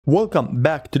Welcome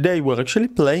back. Today we're actually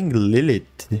playing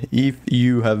Lilith. If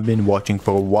you have been watching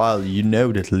for a while, you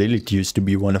know that Lilith used to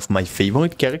be one of my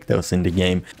favorite characters in the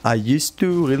game. I used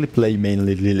to really play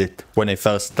mainly Lilith. When I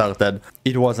first started,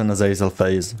 it was an Azazel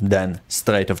phase, then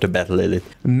straight off the bat Lilith.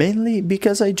 Mainly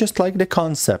because I just like the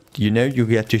concept. You know, you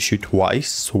get to shoot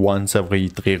twice, once every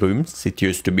 3 rooms. It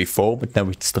used to be 4, but now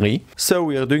it's 3. So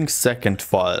we are doing second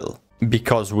file.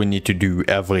 Because we need to do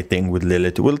everything with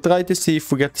Lilith. We'll try to see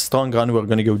if we get a strong run, we're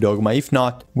gonna go Dogma. If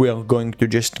not, we are going to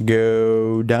just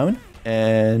go down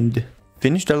and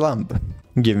finish the lamp.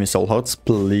 Give me soul hearts,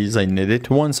 please, I need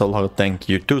it. 1 soul heart, thank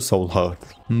you. 2 soul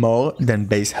hearts. More than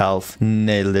base health,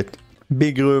 nailed it.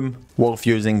 Big room, worth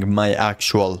using my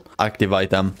actual active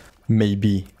item.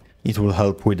 Maybe it will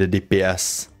help with the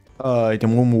DPS.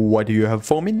 Item room, what do you have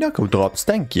for me? Knockout drops,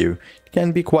 thank you. It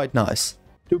can be quite nice.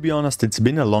 To be honest, it's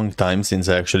been a long time since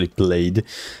I actually played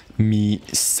me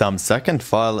some second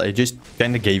file. I just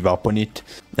kinda gave up on it.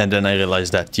 And then I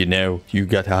realized that, you know, you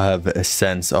gotta have a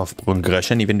sense of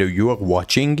progression even though you are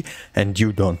watching and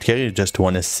you don't care, you just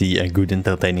wanna see a good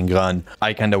entertaining run.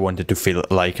 I kinda wanted to feel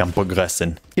like I'm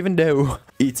progressing. Even though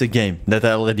it's a game that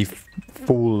I already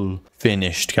full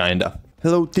finished kinda.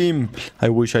 Hello team, I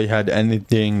wish I had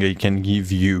anything I can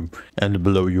give you and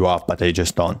blow you up, but I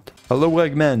just don't. Hello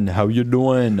Ragman, how you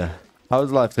doing?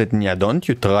 How's life written? Yeah, don't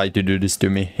you try to do this to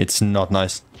me, it's not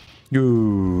nice.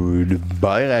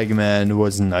 Goodbye Ragman,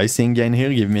 was nice seeing you in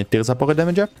here, give me a tears up or a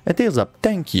damage up? A tears up,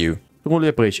 thank you. Really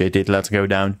appreciate it, let's go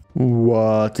down.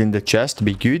 What in the chest,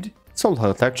 be good? Soul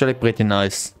heart, actually pretty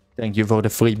nice. Thank you for the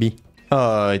freebie.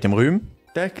 Item room.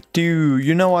 Tech 2,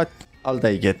 you know what? I'll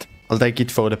take it. I'll take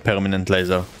it for the permanent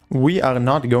laser. We are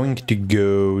not going to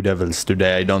go devils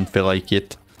today, I don't feel like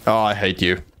it. Oh, I hate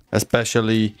you.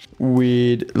 Especially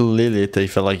with Lilith, I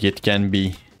feel like it can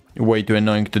be way too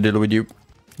annoying to deal with you.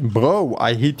 Bro,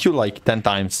 I hit you like 10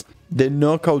 times. The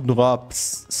knockout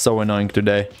drops, so annoying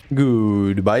today.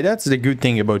 Goodbye, that's the good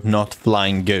thing about not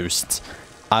flying ghosts.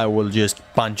 I will just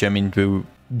punch them into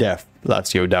death.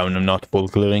 Let's go down, I'm not full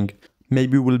clearing.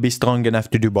 Maybe we'll be strong enough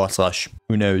to do boss rush,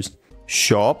 who knows.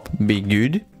 Shop, be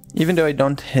good. Even though I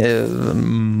don't have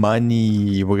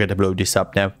money, we're gonna blow this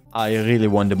up now. I really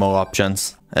want the more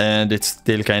options. And it's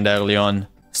still kinda early on,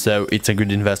 so it's a good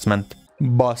investment.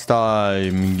 Boss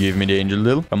time, give me the angel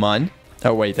deal, come on.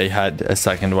 Oh wait, I had a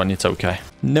second one, it's okay.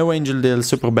 No angel deal,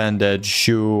 super bandage,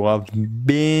 sure, I've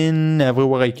been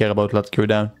everywhere I care about, let's go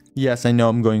down. Yes, I know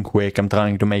I'm going quick, I'm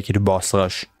trying to make it a boss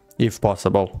rush, if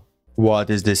possible. What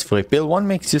is this free pill? One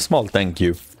makes you small, thank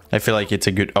you. I feel like it's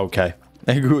a good, okay,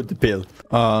 a good pill.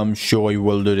 I'm sure I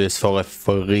will do this for a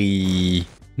free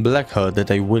black heart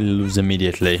that I will lose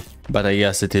immediately. But I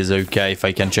guess it is okay if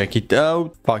I can check it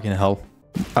out. Fucking hell.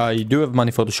 I do have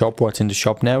money for the shop. What's in the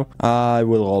shop now? I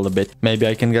will roll a bit. Maybe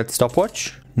I can get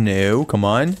stopwatch? No, come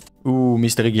on. Ooh,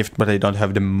 mystery gift, but I don't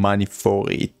have the money for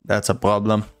it. That's a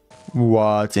problem.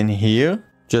 What's in here?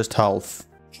 Just health.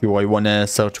 Sure, I wanna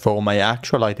search for my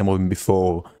actual item room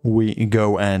before we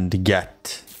go and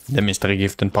get the mystery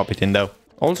gift and pop it in there.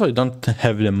 Also, I don't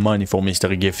have the money for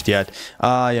mystery gift yet.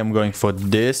 I am going for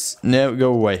this. No,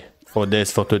 go away. For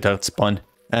this, for 2/3 spawn.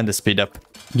 And the speed up.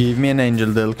 Give me an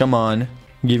angel deal, come on.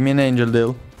 Give me an angel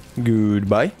deal.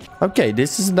 Goodbye. Okay,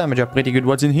 this is damage up pretty good.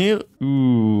 What's in here?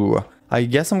 Ooh, I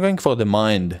guess I'm going for the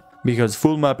mind. Because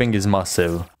full mapping is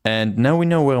massive. And now we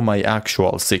know where my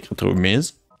actual secret room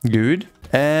is. Good.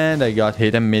 And I got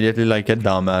hit immediately like a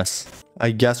dumbass.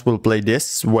 I guess we'll play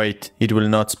this. Wait, it will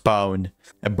not spawn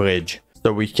a bridge.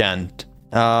 So we can't.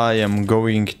 I am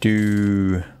going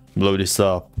to blow this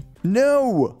up.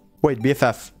 No! Wait,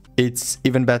 BFF. It's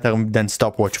even better than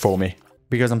stopwatch for me.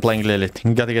 Because I'm playing Lilith.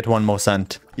 Gotta get 1 more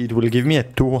cent. It will give me a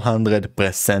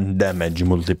 200% damage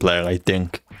multiplier, I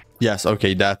think. Yes,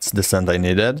 okay, that's the cent I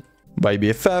needed. By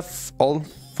BFF, all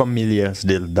familiars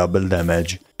deal double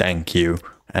damage. Thank you.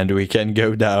 And we can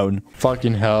go down.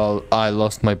 Fucking hell, I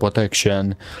lost my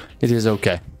protection. It is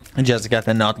okay. I just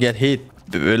gotta not get hit.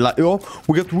 Like, oh,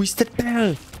 we got Twisted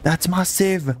Pair. That's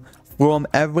massive. From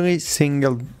every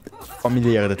single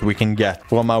familiar that we can get.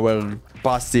 From our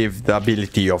passive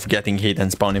ability of getting hit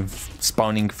and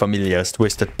spawning familiars.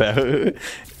 Twisted Pair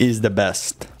is the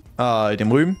best.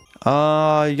 Item room.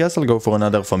 I guess I'll go for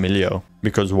another familiar.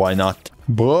 Because why not?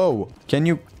 Bro, can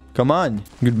you... Come on.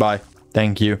 Goodbye.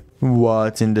 Thank you.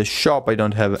 What's in the shop? I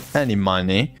don't have any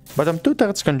money. But I'm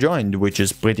 2/3 conjoined, which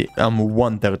is pretty... I'm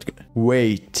 1/3...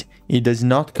 Wait. It does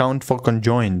not count for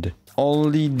conjoined.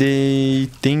 Only the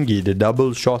thingy, the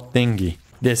double shot thingy.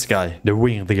 This guy, the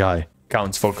weird guy,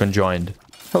 counts for conjoined.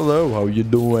 Hello, how you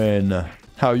doing?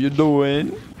 How you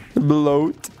doing?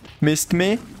 Bloat. Missed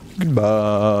me?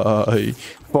 Goodbye.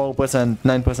 4%,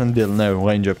 9% deal. No,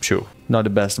 range up, sure. Not the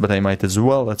best, but I might as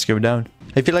well. Let's go down.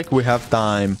 I feel like we have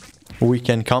time. We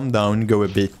can come down, go a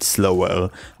bit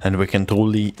slower, and we can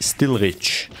truly still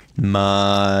reach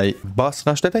my boss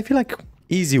rush that I feel like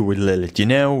easy with Lilith, you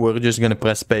know? We're just gonna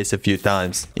press space a few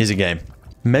times. Easy game.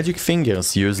 Magic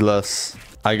fingers, useless.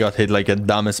 I got hit like a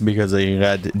dumbass because I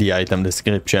read the item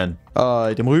description.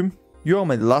 Item room. You are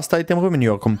my last item room and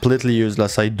you are completely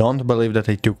useless. I don't believe that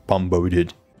I took Pumbo,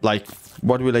 dude. Like,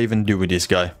 what will I even do with this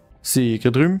guy?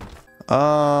 Secret room.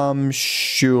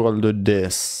 Sure I'll do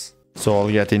this. So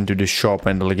I'll get into the shop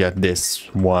and I'll get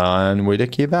this one with a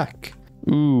key back.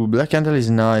 Ooh, black candle is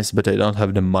nice, but I don't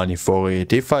have the money for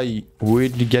it. If I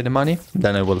would get the money,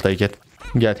 then I will take it.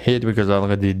 Get hit because I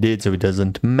already did, so it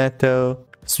doesn't matter.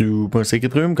 Super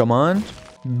secret room, come on.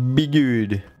 Be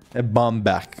good. A bomb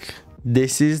back.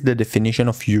 This is the definition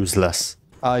of useless.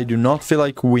 I do not feel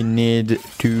like we need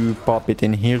to pop it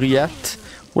in here yet.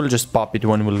 We'll just pop it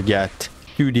when we'll get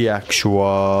to the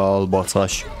actual boss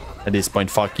rush. At this point,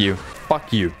 fuck you.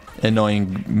 Fuck you.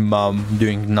 Annoying mom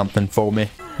doing nothing for me.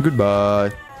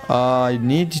 Goodbye. I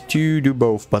need to do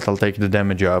both, but I'll take the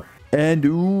damage up. And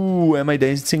ooh, am I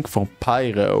dancing for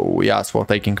Pyro? Yes, we're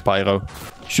taking Pyro.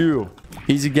 Sure.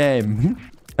 Easy game.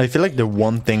 I feel like the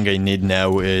one thing I need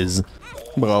now is...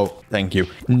 Bro, thank you.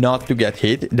 Not to get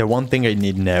hit. The one thing I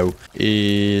need now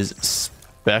is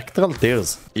Spectral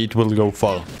Tears. It will go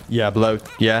far. Yeah, bloat.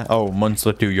 Yeah. Oh,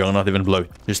 Monster 2. You're not even bloat.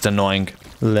 Just annoying.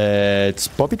 Let's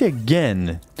pop it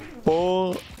again.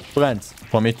 4 friends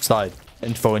from each side.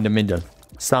 And 4 in the middle.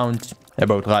 Sounds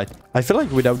about right. I feel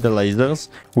like without the lasers,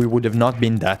 we would have not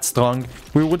been that strong.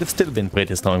 We would have still been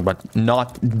pretty strong, but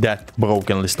not that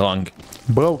brokenly strong.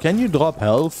 Bro, can you drop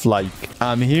health? Like,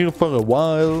 I'm here for a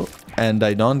while and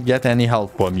I don't get any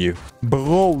help from you.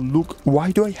 Bro, look,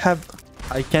 why do I have...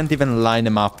 I can't even line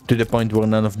them up to the point where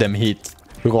none of them hit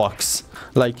rocks.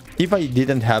 Like, if I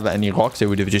didn't have any rocks, I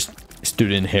would have just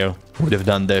stood in here. Would have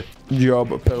done the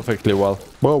job perfectly well.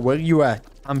 Bro, where you at?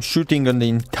 I'm shooting on the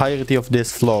entirety of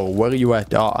this floor. Where are you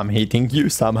at? Oh, I'm hitting you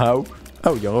somehow.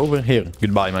 Oh, you're over here.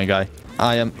 Goodbye, my guy.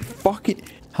 I am fucking...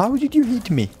 How did you hit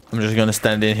me? I'm just gonna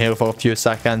stand in here for a few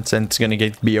seconds and it's gonna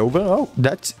be over. Oh,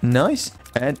 that's nice.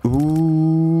 And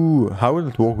ooh, how will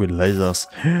it work with lasers?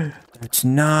 That's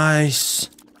nice.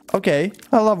 Okay,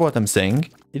 I love what I'm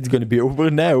saying. It's gonna be over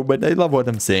now, but I love what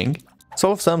I'm saying.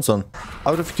 Soul of Samson.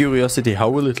 Out of curiosity, how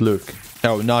will it look?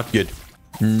 Oh, not good.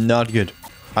 Not good.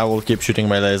 I will keep shooting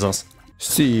my lasers.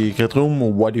 Secret room,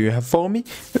 what do you have for me?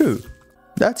 Ooh,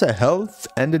 that's a health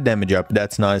and a damage up.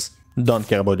 That's nice. Don't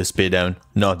care about the speed down.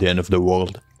 Not the end of the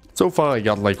world. So far I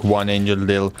got like 1 angel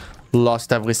deal.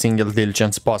 Lost every single deal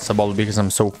chance possible because I'm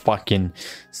so fucking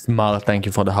smart. Thank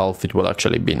you for the health. It will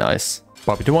actually be nice.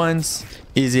 Pop it once.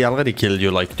 Easy, I already killed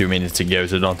you like 2 minutes ago,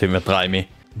 so don't even try me.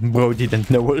 Bro didn't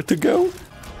know where to go.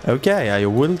 Okay, I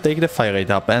will take the fire rate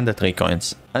up and the 3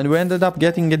 coins. And we ended up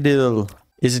getting a deal.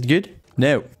 Is it good?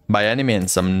 No, by any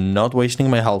means. I'm not wasting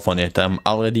my health on it. I'm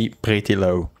already pretty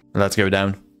low. Let's go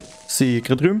down.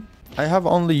 Secret room. I have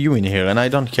only you in here and I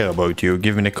don't care about you.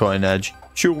 Give me the coin edge.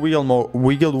 Sure,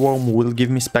 Wiggle Worm will give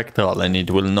me Spectral and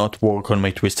it will not work on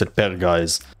my Twisted Pair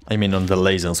guys. I mean on the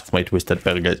lasers of my Twisted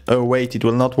Pair guys. Oh wait, it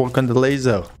will not work on the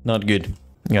laser. Not good.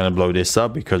 I'm gonna blow this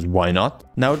up because why not?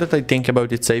 Now that I think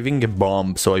about it, saving a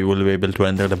bomb so I will be able to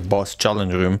enter the boss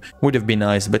challenge room would have been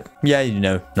nice, but yeah, you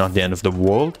know, not the end of the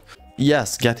world.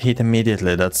 Yes, get hit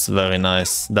immediately. That's very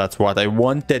nice. That's what I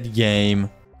wanted, game.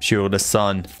 Sure, the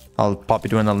sun. I'll pop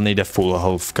it when I'll need a full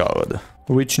health card.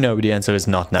 Which no, the answer is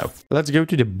not now. Let's go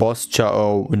to the boss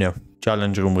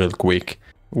challenge room real quick.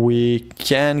 We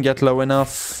can get low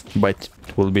enough, but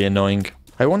it will be annoying.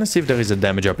 I want to see if there is a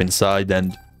damage up inside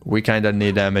and we kinda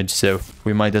need damage, so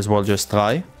we might as well just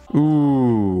try.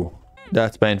 Ooh,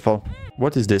 that's painful.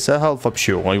 What is this? A health up?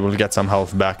 Sure, I will get some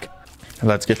health back.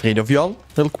 Let's get rid of y'all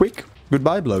real quick.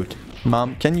 Goodbye, bloat.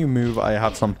 Mom, can you move? I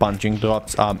have some punching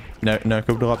drops. No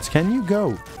drops. Can you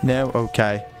go? No?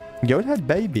 Okay. Go ahead,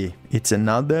 baby. It's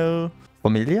another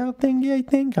familiar thingy, I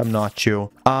think. I'm not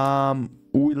sure.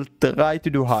 We'll try to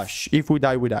do hush. If we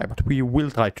die, we die. But we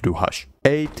will try to do hush.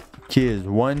 8 keys.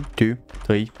 1, 2,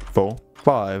 3, 4,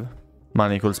 5.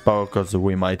 Man equals power because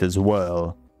we might as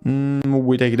well.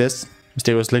 We take this.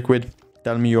 Mysterious liquid.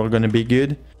 Tell me you're gonna be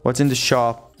good. What's in the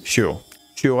shop? Sure.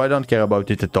 Sure, I don't care about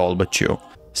it at all, but sure.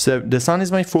 So, the sun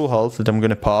is my full health that I'm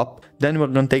gonna pop. Then we're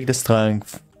gonna take the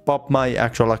strength. Pop my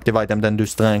actual active item, then do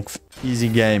strength. Easy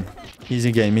game.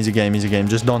 Easy game, easy game, easy game.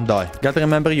 Just don't die. Gotta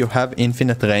remember you have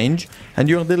infinite range. And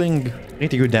you're dealing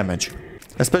pretty good damage.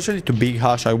 Especially to Big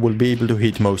Hush, I will be able to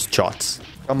hit most shots.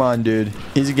 Come on, dude.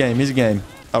 Easy game, easy game.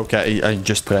 Okay, I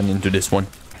just ran into this one.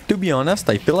 To be honest,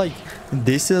 I feel like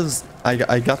this is...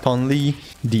 I got only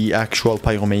the actual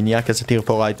Pyromaniac as a tier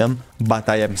 4 item, but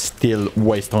I am still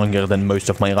way stronger than most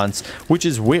of my runs, which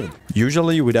is weird.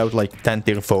 Usually without like 10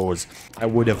 tier 4s, I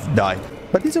would have died.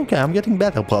 But it's okay, I'm getting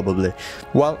better probably.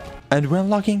 Well, and we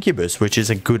unlock Incubus, which is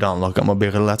a good unlock.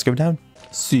 Let's go down.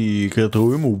 Secret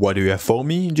room, what do you have for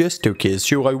me? Just 2 keys.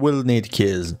 Sure, I will need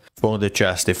keys for the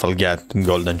chest if I'll get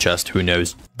golden chest, who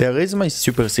knows. There is my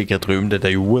super secret room that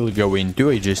I will go into.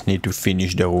 I just need to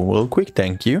finish the room real quick,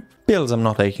 thank you. Pills, I'm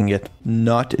not taking it.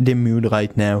 Not the mood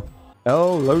right now.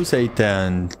 Hello,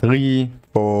 Satan. 3,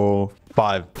 4,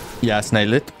 5. Yes,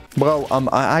 nailed it. Bro,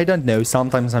 I don't know.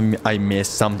 Sometimes I miss,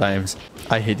 sometimes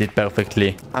I hit it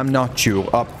perfectly. I'm not sure.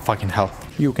 Oh, fucking hell.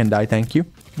 You can die, thank you.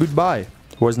 Goodbye.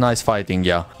 Was nice fighting,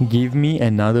 yeah. Give me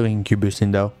another incubus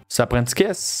in there. Serpent's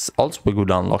Kiss, also a good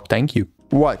unlock, thank you.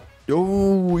 What?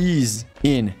 Oh, he's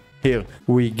in here.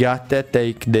 We gotta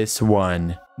take this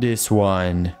one, this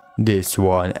one, this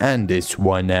one, and this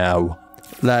one now.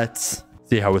 Let's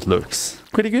see how it looks.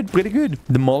 Pretty good, pretty good.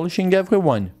 Demolishing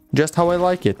everyone, just how I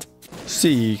like it.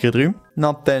 Secret room.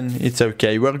 Nothing, it's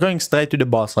okay. We're going straight to the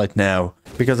boss right now,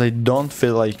 because I don't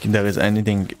feel like there is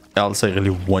anything else I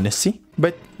really want to see.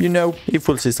 But, you know, if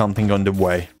we'll see something on the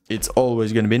way, it's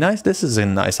always gonna be nice. This is a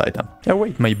nice item. Oh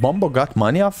wait, my Bombo got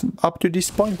money up to this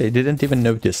point. I didn't even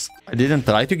notice. I didn't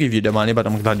try to give you the money, but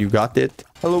I'm glad you got it.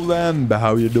 Hello, Lamb.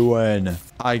 How you doing?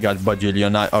 I got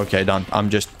bajillion. Okay,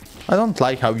 I don't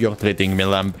like how you're treating me,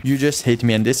 Lamb. You just hate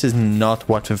me, and this is not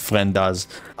what a friend does.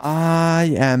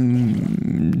 I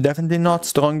am definitely not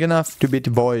strong enough to beat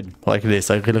Void like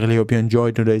this. I really hope you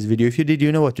enjoyed today's video. If you did,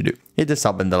 you know what to do. Hit the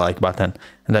sub and the like button,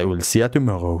 and I will see you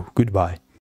tomorrow. Goodbye.